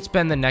 He would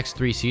spend the next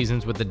 3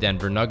 seasons with the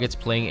Denver Nuggets,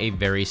 playing a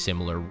very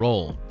similar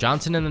role.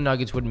 Johnson and the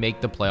Nuggets would make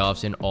the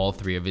playoffs in all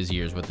 3 of his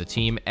years with the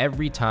team,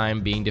 every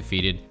time being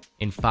defeated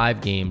in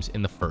 5 games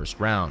in the first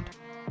round.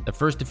 The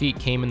first defeat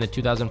came in the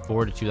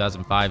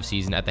 2004-2005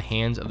 season at the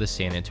hands of the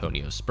San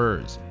Antonio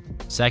Spurs.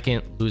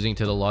 Second, losing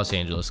to the Los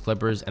Angeles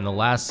Clippers, and the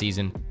last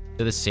season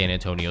to the San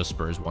Antonio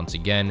Spurs once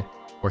again,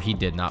 where he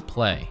did not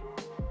play.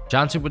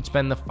 Johnson would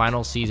spend the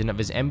final season of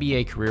his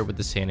NBA career with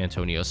the San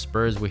Antonio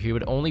Spurs, where he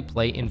would only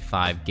play in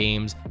 5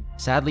 games,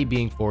 sadly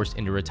being forced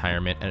into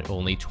retirement at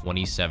only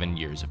 27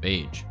 years of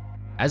age.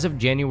 As of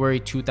January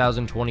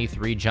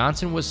 2023,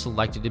 Johnson was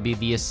selected to be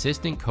the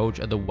assistant coach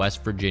of the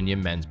West Virginia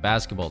men's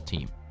basketball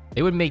team.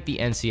 They would make the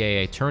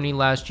NCAA tourney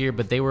last year,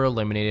 but they were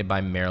eliminated by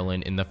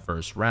Maryland in the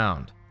first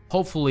round.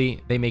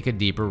 Hopefully, they make a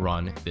deeper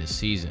run this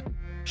season.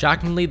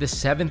 Shockingly, the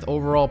 7th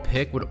overall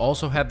pick would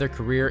also have their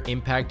career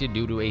impacted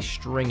due to a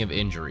string of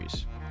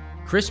injuries.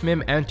 Chris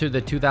Mihm entered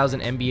the 2000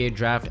 NBA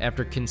draft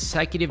after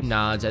consecutive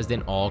nods as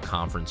an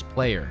all-conference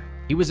player.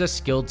 He was a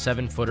skilled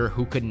 7-footer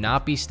who could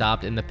not be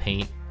stopped in the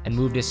paint and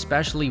moved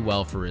especially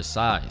well for his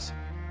size.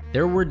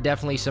 There were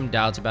definitely some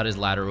doubts about his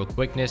lateral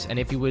quickness and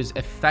if he was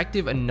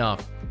effective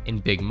enough in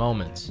big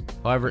moments.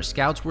 However,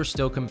 scouts were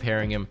still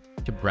comparing him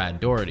to Brad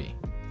Daugherty.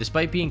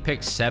 Despite being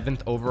picked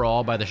 7th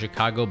overall by the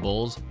Chicago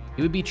Bulls,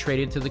 he would be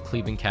traded to the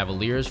Cleveland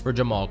Cavaliers for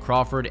Jamal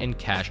Crawford and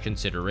cash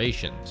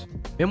considerations.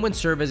 Mihm would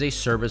serve as a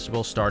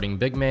serviceable starting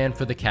big man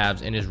for the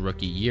Cavs in his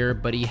rookie year,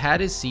 but he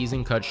had his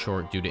season cut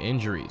short due to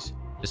injuries.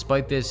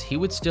 Despite this, he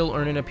would still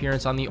earn an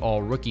appearance on the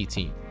All-Rookie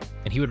team,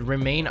 and he would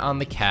remain on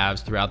the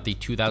Cavs throughout the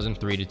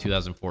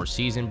 2003-2004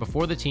 season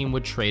before the team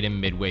would trade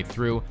him midway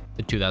through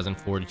the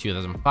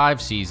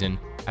 2004-2005 season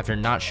after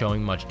not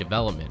showing much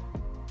development.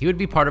 He would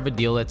be part of a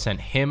deal that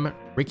sent him,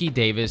 Ricky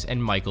Davis,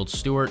 and Michael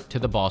Stewart to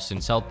the Boston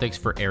Celtics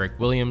for Eric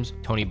Williams,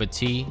 Tony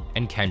Battie,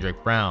 and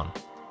Kendrick Brown.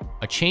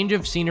 A change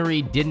of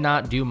scenery did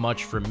not do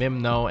much for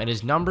Mihm though, and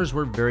his numbers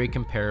were very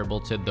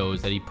comparable to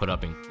those that he put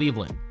up in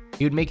Cleveland.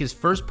 He would make his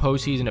first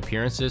postseason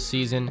appearance this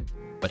season,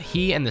 but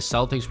he and the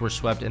Celtics were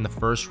swept in the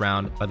first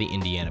round by the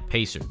Indiana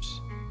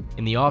Pacers.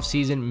 In the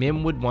offseason,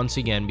 Mihm would once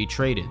again be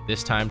traded,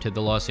 this time to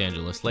the Los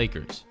Angeles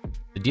Lakers.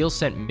 The deal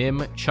sent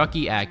Mihm,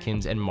 Chucky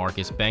Atkins, and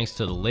Marcus Banks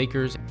to the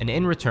Lakers, and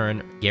in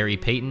return, Gary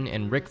Payton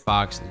and Rick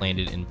Fox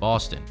landed in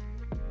Boston.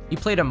 He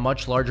played a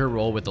much larger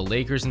role with the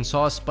Lakers and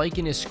saw a spike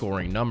in his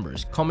scoring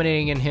numbers,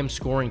 culminating in him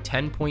scoring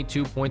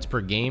 10.2 points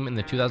per game in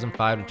the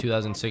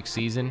 2005-2006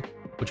 season,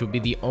 which would be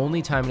the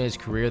only time in his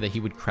career that he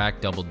would crack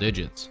double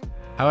digits.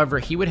 However,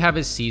 he would have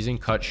his season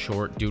cut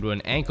short due to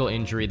an ankle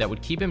injury that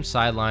would keep him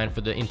sidelined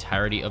for the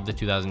entirety of the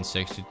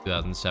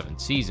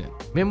 2006-2007 season.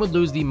 Mihm would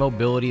lose the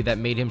mobility that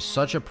made him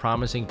such a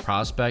promising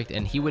prospect,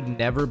 and he would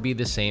never be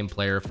the same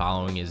player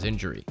following his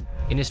injury.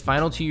 In his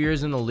final 2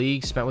 years in the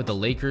league spent with the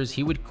Lakers,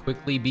 he would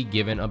quickly be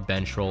given a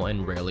bench role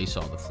and rarely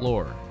saw the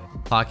floor,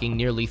 clocking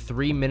nearly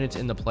 3 minutes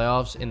in the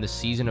playoffs in the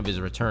season of his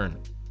return,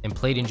 and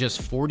played in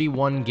just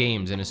 41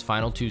 games in his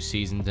final 2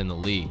 seasons in the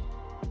league.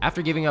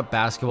 After giving up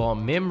basketball,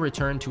 Mihm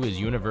returned to his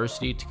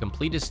university to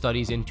complete his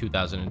studies in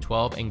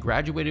 2012 and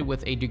graduated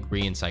with a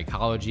degree in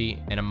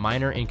psychology and a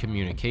minor in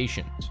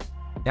communications.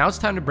 Now it's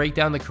time to break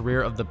down the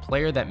career of the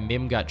player that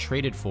Mihm got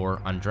traded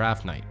for on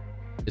draft night.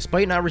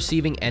 Despite not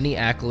receiving any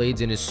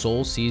accolades in his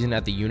sole season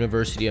at the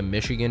University of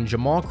Michigan,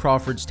 Jamal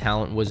Crawford's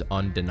talent was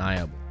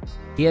undeniable.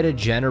 He had a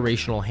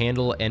generational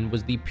handle and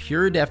was the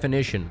pure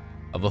definition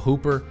of a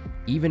hooper,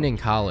 even in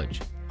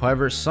college.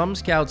 However, some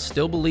scouts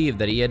still believed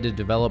that he had to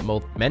develop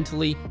both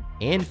mentally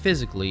and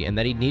physically, and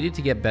that he needed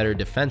to get better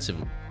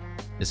defensively.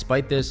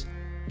 Despite this,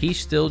 he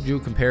still drew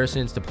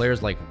comparisons to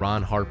players like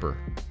Ron Harper.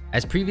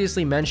 As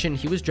previously mentioned,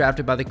 he was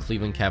drafted by the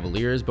Cleveland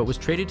Cavaliers, but was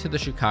traded to the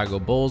Chicago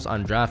Bulls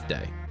on draft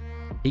day.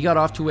 He got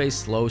off to a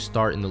slow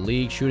start in the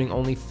league, shooting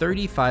only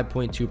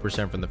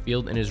 35.2% from the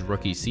field in his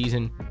rookie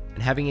season,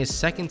 and having his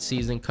second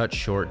season cut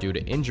short due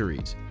to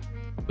injuries.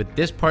 With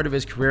this part of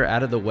his career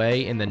out of the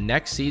way, in the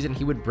next season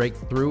he would break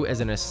through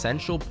as an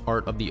essential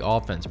part of the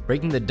offense,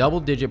 breaking the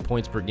double-digit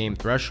points per game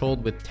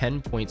threshold with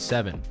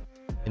 10.7.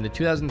 In the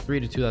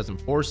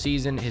 2003-2004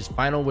 season, his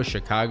final with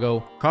Chicago,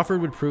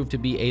 Crawford would prove to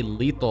be a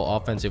lethal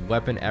offensive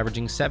weapon,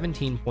 averaging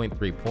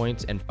 17.3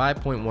 points and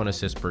 5.1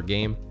 assists per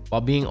game,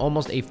 while being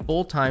almost a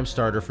full-time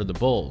starter for the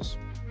Bulls.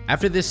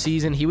 After this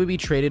season, he would be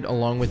traded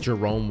along with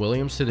Jerome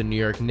Williams to the New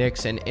York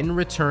Knicks, and in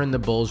return, the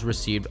Bulls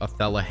received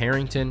Othello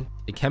Harrington,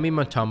 Dikembe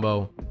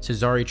Mutombo,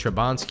 Cesare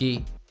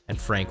Trabonsky, and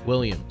Frank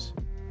Williams.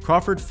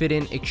 Crawford fit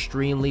in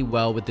extremely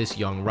well with this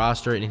young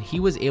roster, and he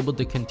was able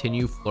to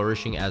continue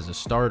flourishing as a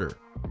starter.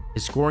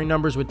 His scoring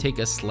numbers would take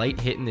a slight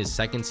hit in his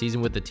second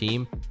season with the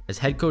team, as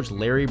head coach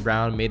Larry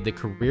Brown made the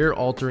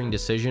career-altering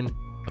decision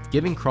of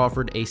giving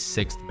Crawford a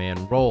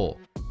sixth-man role.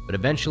 But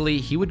eventually,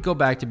 he would go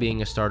back to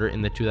being a starter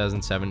in the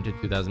 2007 to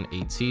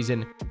 2008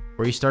 season,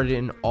 where he started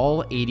in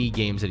all 80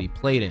 games that he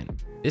played in.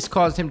 This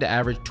caused him to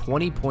average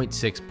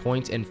 20.6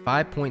 points and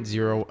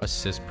 5.0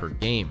 assists per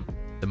game,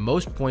 the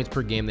most points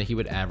per game that he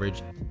would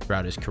average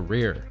throughout his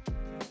career.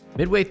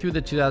 Midway through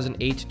the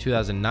 2008 to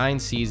 2009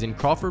 season,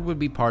 Crawford would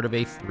be part of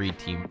a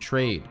three-team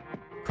trade.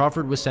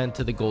 Crawford was sent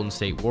to the Golden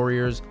State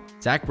Warriors,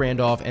 Zach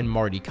Randolph and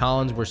Marty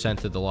Collins were sent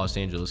to the Los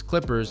Angeles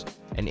Clippers,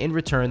 and in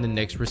return the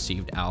Knicks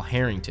received Al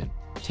Harrington,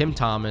 Tim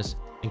Thomas,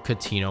 and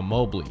Cuttino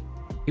Mobley.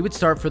 He would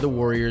start for the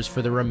Warriors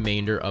for the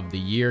remainder of the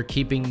year,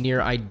 keeping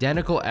near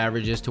identical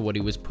averages to what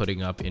he was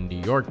putting up in New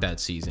York that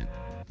season.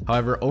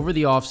 However, over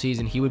the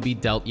offseason, he would be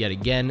dealt yet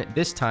again,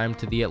 this time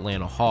to the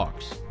Atlanta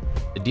Hawks.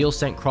 The deal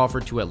sent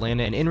Crawford to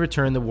Atlanta, and in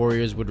return, the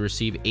Warriors would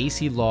receive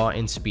AC Law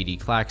and Speedy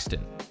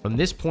Claxton. From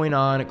this point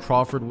on,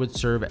 Crawford would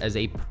serve as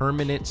a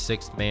permanent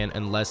sixth man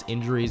unless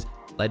injuries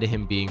led to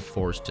him being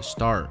forced to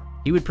start.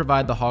 He would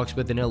provide the Hawks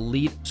with an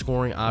elite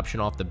scoring option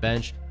off the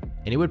bench,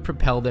 and it would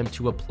propel them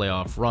to a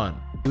playoff run.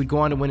 He would go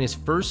on to win his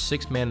first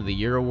Sixth Man of the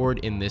Year award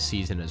in this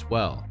season as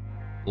well.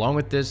 Along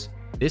with this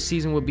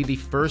season would be the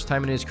first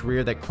time in his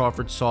career that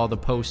Crawford saw the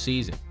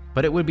postseason,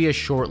 but it would be a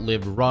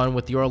short-lived run,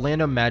 with the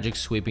Orlando Magic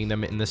sweeping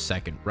them in the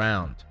second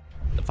round.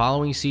 The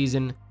following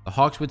season, the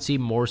Hawks would see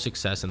more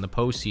success in the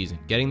postseason,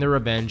 getting their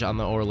revenge on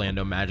the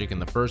Orlando Magic in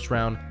the first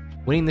round,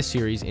 winning the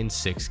series in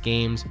 6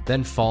 games,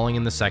 then falling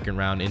in the second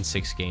round in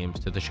 6 games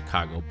to the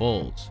Chicago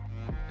Bulls.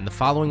 In the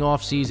following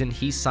offseason,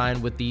 he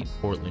signed with the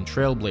Portland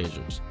Trail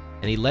Blazers,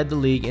 and he led the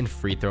league in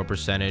free throw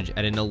percentage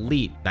at an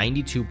elite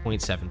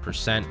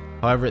 92.7%.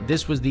 However,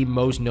 this was the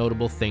most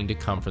notable thing to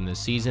come from this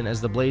season,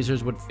 as the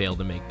Blazers would fail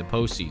to make the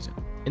postseason.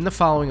 In the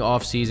following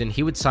offseason,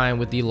 he would sign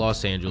with the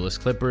Los Angeles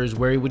Clippers,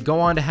 where he would go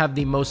on to have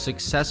the most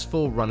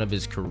successful run of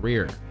his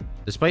career.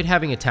 Despite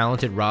having a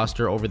talented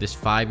roster over this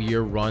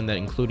 5-year run that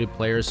included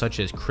players such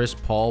as Chris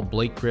Paul,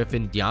 Blake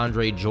Griffin,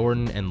 DeAndre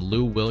Jordan, and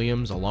Lou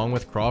Williams, along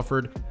with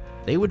Crawford,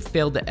 they would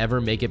fail to ever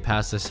make it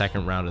past the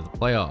second round of the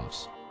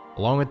playoffs.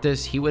 Along with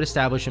this, he would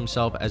establish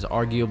himself as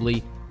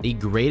arguably the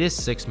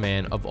greatest sixth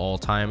man of all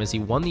time, as he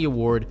won the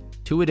award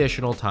 2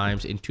 additional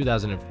times in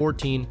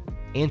 2014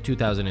 and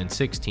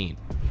 2016.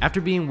 After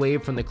being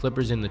waived from the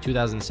Clippers in the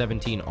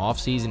 2017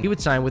 offseason, he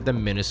would sign with the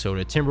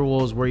Minnesota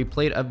Timberwolves, where he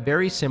played a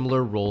very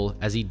similar role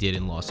as he did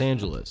in Los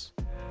Angeles.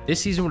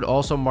 This season would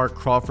also mark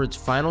Crawford's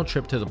final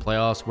trip to the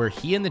playoffs, where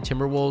he and the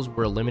Timberwolves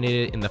were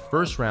eliminated in the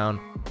first round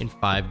in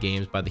 5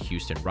 games by the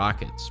Houston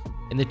Rockets.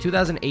 In the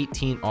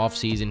 2018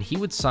 offseason, he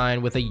would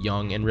sign with a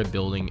young and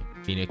rebuilding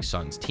Phoenix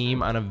Suns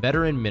team on a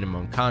veteran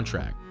minimum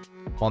contract.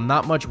 While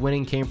not much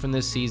winning came from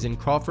this season,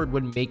 Crawford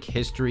would make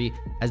history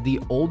as the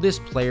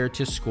oldest player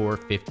to score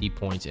 50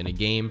 points in a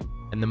game,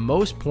 and the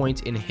most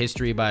points in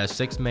history by a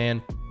sixth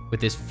man,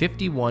 with his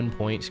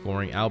 51-point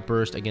scoring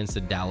outburst against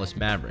the Dallas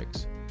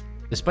Mavericks.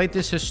 Despite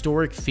this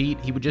historic feat,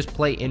 he would just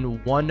play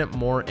in 1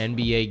 more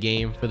NBA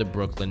game for the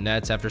Brooklyn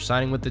Nets after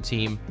signing with the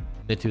team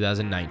in the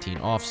 2019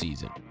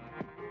 offseason.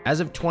 As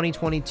of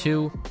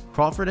 2022,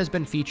 Crawford has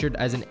been featured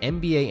as an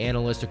NBA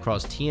analyst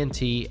across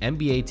TNT,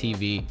 NBA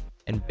TV,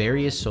 and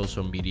various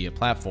social media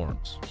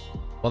platforms.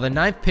 While the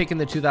 9th pick in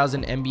the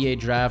 2000 NBA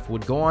draft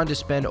would go on to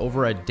spend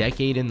over a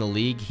decade in the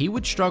league, he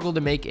would struggle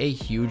to make a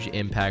huge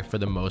impact for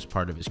the most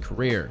part of his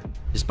career.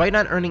 Despite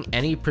not earning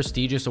any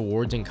prestigious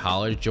awards in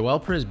college, Joel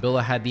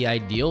Przybilla had the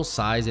ideal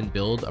size and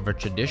build of a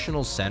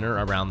traditional center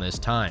around this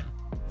time.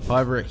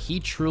 However, he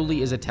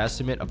truly is a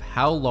testament of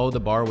how low the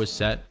bar was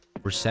set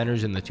for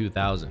centers in the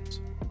 2000s.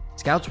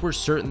 Scouts were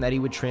certain that he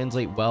would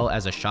translate well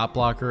as a shot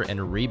blocker and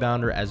a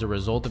rebounder as a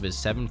result of his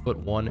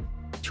 7'1",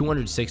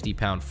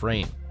 260-pound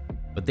frame,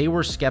 but they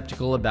were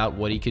skeptical about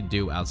what he could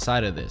do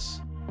outside of this.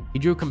 He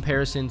drew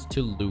comparisons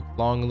to Luke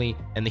Longley,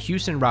 and the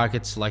Houston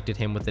Rockets selected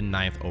him with the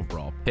 9th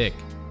overall pick.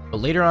 But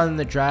later on in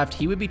the draft,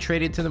 he would be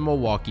traded to the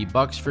Milwaukee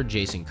Bucks for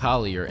Jason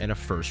Collier and a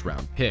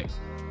first-round pick.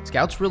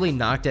 Scouts really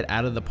knocked it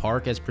out of the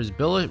park, as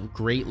Przybilla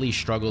greatly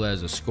struggled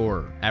as a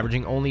scorer,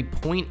 averaging only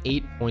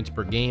 0.8 points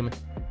per game,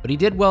 but he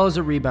did well as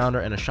a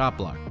rebounder and a shot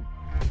blocker.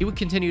 He would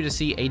continue to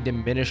see a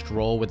diminished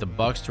role with the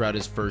Bucks throughout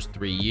his first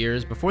 3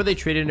 years before they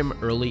traded him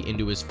early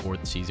into his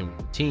 4th season with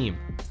the team.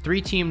 The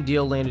 3-team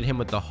deal landed him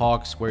with the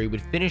Hawks, where he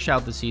would finish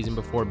out the season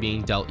before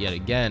being dealt yet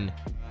again,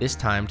 this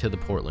time to the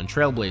Portland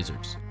Trail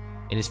Blazers.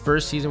 In his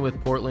first season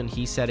with Portland,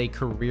 he set a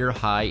career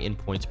high in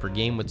points per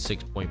game with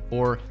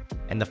 6.4,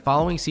 and the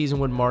following season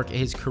would mark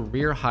his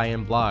career high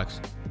in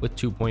blocks with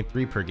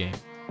 2.3 per game.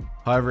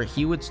 However,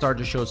 he would start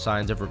to show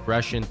signs of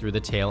regression through the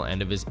tail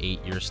end of his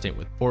 8-year stint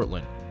with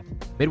Portland.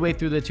 Midway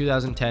through the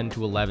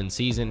 2010-11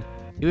 season,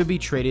 he would be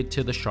traded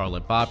to the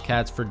Charlotte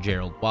Bobcats for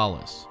Gerald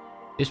Wallace.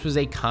 This was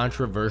a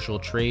controversial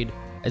trade,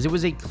 as it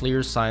was a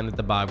clear sign that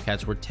the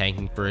Bobcats were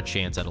tanking for a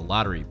chance at a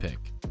lottery pick.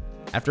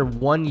 After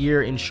 1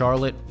 year in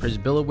Charlotte,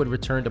 Przybilla would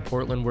return to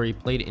Portland, where he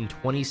played in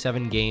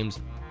 27 games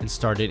and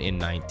started in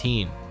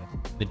 19.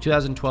 The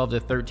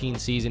 2012-13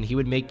 season, he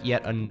would make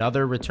yet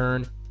another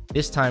return,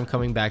 this time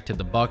coming back to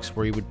the Bucks,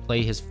 where he would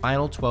play his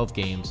final 12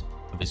 games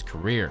of his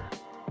career.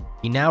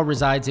 He now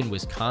resides in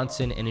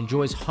Wisconsin and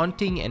enjoys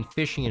hunting and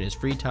fishing in his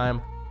free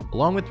time,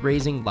 along with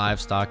raising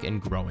livestock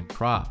and growing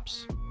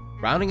crops.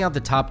 Rounding out the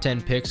top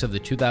 10 picks of the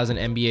 2000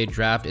 NBA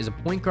draft is a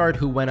point guard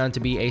who went on to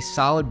be a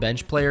solid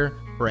bench player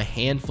for a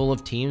handful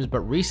of teams,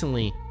 but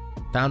recently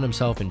found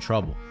himself in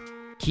trouble.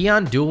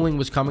 Keyon Dooling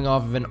was coming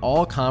off of an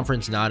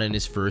all-conference nod in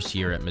his first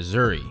year at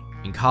Missouri.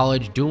 In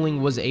college, Dooling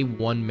was a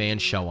one-man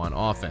show on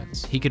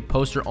offense. He could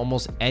poster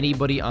almost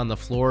anybody on the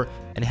floor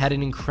and had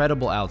an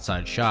incredible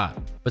outside shot.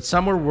 But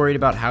some were worried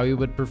about how he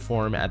would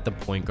perform at the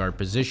point guard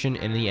position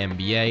in the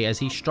NBA, as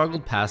he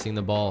struggled passing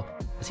the ball,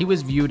 as he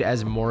was viewed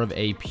as more of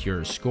a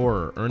pure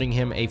scorer, earning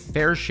him a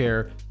fair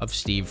share of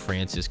Steve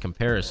Francis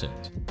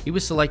comparisons. He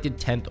was selected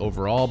 10th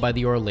overall by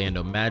the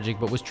Orlando Magic,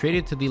 but was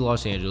traded to the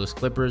Los Angeles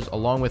Clippers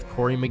along with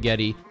Corey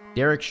Maggette,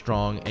 Derek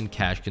Strong, and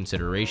cash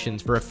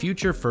considerations for a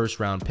future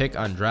first-round pick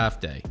on draft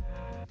day.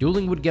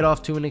 Dooling would get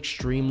off to an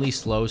extremely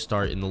slow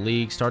start in the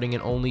league, starting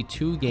in only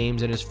 2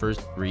 games in his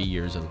first 3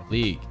 years of the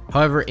league.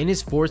 However, in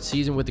his 4th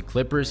season with the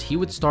Clippers, he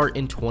would start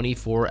in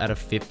 24 out of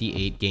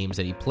 58 games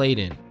that he played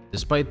in.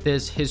 Despite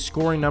this, his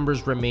scoring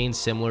numbers remained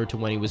similar to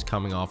when he was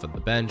coming off of the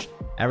bench,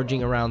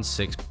 averaging around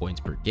 6 points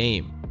per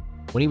game.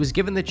 When he was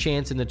given the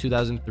chance in the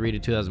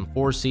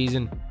 2003-2004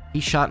 season, he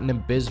shot an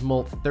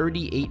abysmal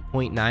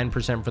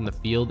 38.9% from the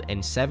field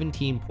and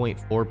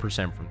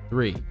 17.4% from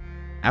 3.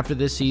 After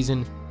this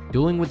season,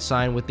 Dooling would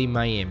sign with the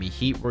Miami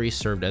Heat, where he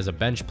served as a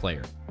bench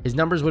player. His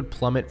numbers would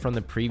plummet from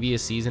the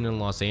previous season in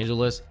Los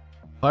Angeles.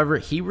 However,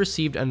 he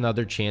received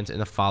another chance in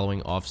the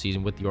following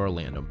offseason with the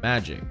Orlando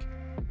Magic.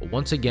 But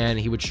once again,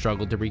 he would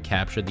struggle to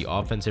recapture the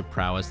offensive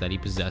prowess that he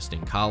possessed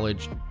in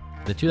college.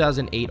 In the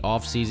 2008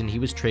 offseason, he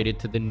was traded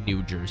to the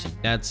New Jersey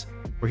Nets,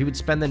 where he would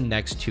spend the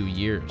next 2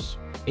 years.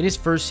 In his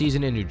first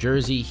season in New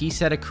Jersey, he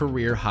set a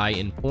career high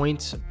in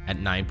points at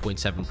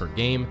 9.7 per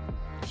game.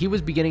 He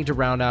was beginning to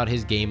round out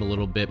his game a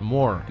little bit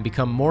more and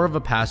become more of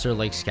a passer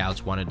like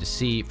scouts wanted to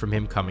see from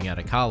him coming out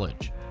of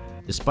college.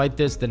 Despite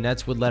this, the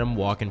Nets would let him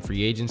walk in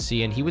free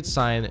agency, and he would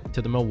sign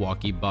to the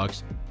Milwaukee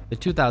Bucks the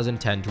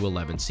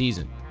 2010-11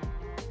 season.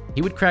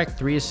 He would crack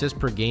 3 assists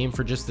per game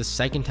for just the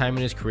second time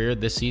in his career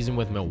this season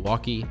with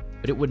Milwaukee,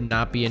 but it would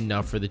not be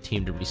enough for the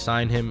team to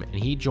re-sign him, and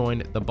he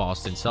joined the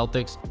Boston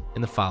Celtics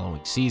in the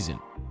following season.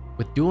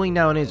 With Dooling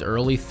now in his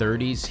early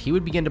 30s, he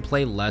would begin to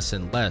play less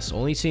and less,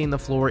 only seeing the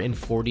floor in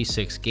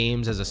 46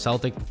 games as a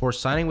Celtic before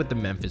signing with the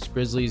Memphis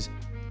Grizzlies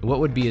in what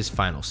would be his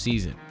final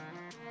season.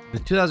 In the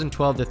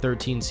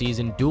 2012-13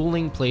 season,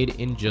 Dooling played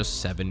in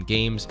just 7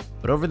 games,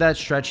 but over that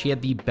stretch he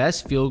had the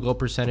best field goal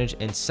percentage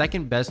and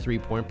second best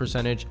three-point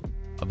percentage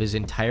of his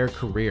entire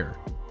career.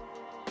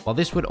 While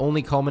this would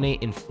only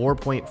culminate in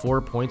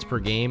 4.4 points per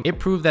game, it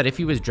proved that if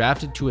he was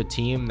drafted to a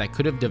team that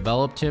could have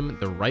developed him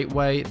the right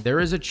way, there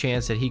is a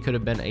chance that he could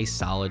have been a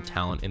solid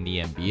talent in the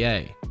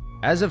NBA.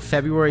 As of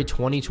February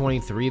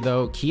 2023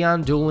 though,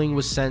 Keyon Dooling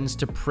was sentenced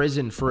to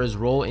prison for his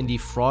role in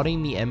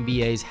defrauding the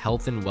NBA's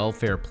health and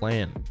welfare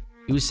plan.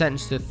 He was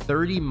sentenced to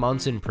 30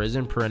 months in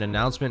prison per an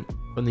announcement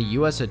from the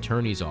US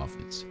Attorney's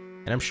Office.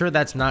 And I'm sure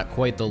that's not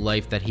quite the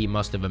life that he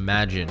must have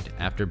imagined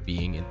after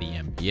being in the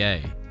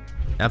NBA.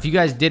 Now, if you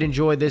guys did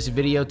enjoy this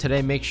video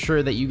today, make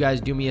sure that you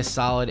guys do me a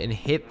solid and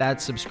hit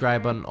that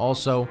subscribe button.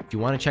 Also, if you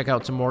want to check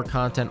out some more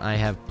content, I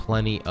have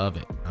plenty of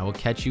it. I will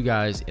catch you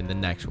guys in the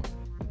next one.